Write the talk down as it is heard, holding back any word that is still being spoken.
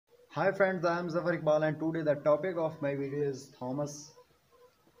Hi friends, I am Zafar Iqbal and today the topic of my video is Thomas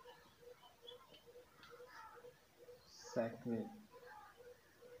Sackville.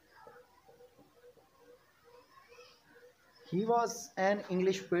 He was an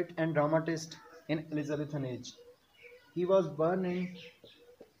English poet and dramatist in Elizabethan age. He was born in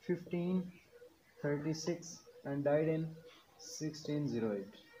 1536 and died in 1608.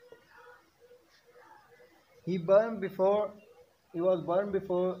 He born before he was born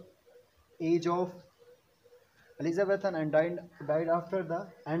before age of Elizabethan and died after the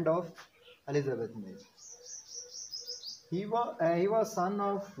end of Elizabethan age. He was son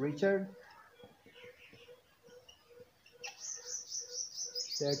of Richard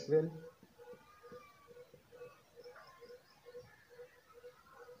Sackville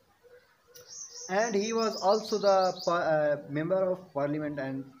and he was also the member of parliament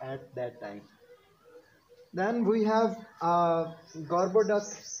and at that time. Then we have Gorboduc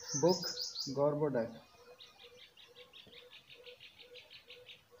book. Gorboduc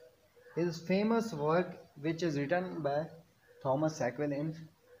is famous work which is written by Thomas Sackville in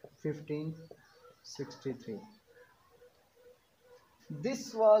 1563.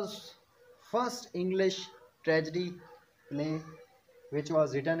 This was first English tragedy play which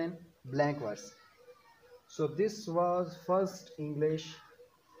was written in blank verse. So this was first English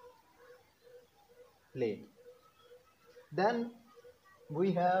play. Then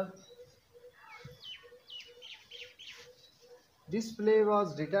we have this play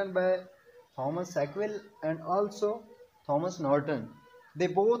was written by Thomas Sackville and also Thomas Norton. They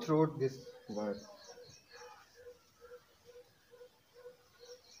both wrote this work.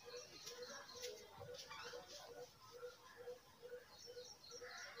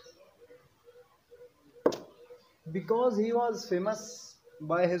 Because he was famous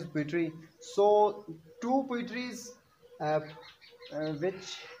by his poetry, so two poetries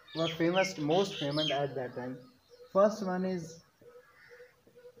which were most famous at that time. First one is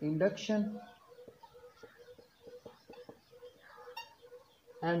Induction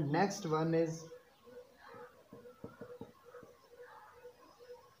and next one is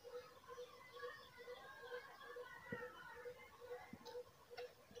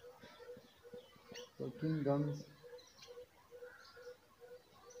Kingdom's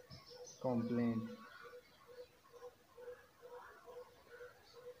Complaint.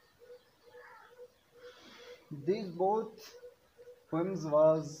 These both poems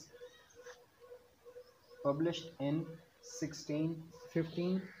was published in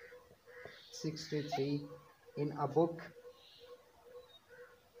 1563 in a book,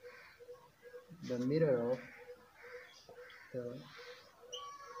 The Mirror of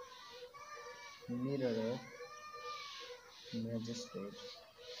Magistrate.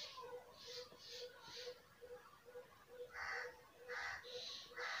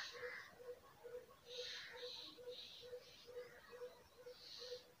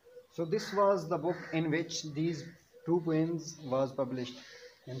 So this was the book in which these two poems was published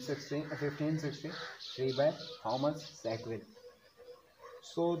in 1563 by Thomas Sackville.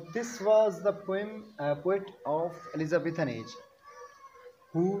 So this was the poet of Elizabethan age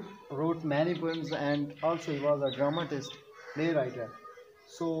who wrote many poems and also he was a dramatist, playwright.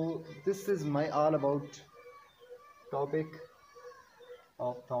 So this is my all about topic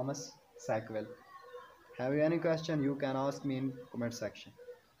of Thomas Sackville. Have you any question? You can ask me in comment section.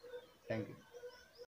 Thank you.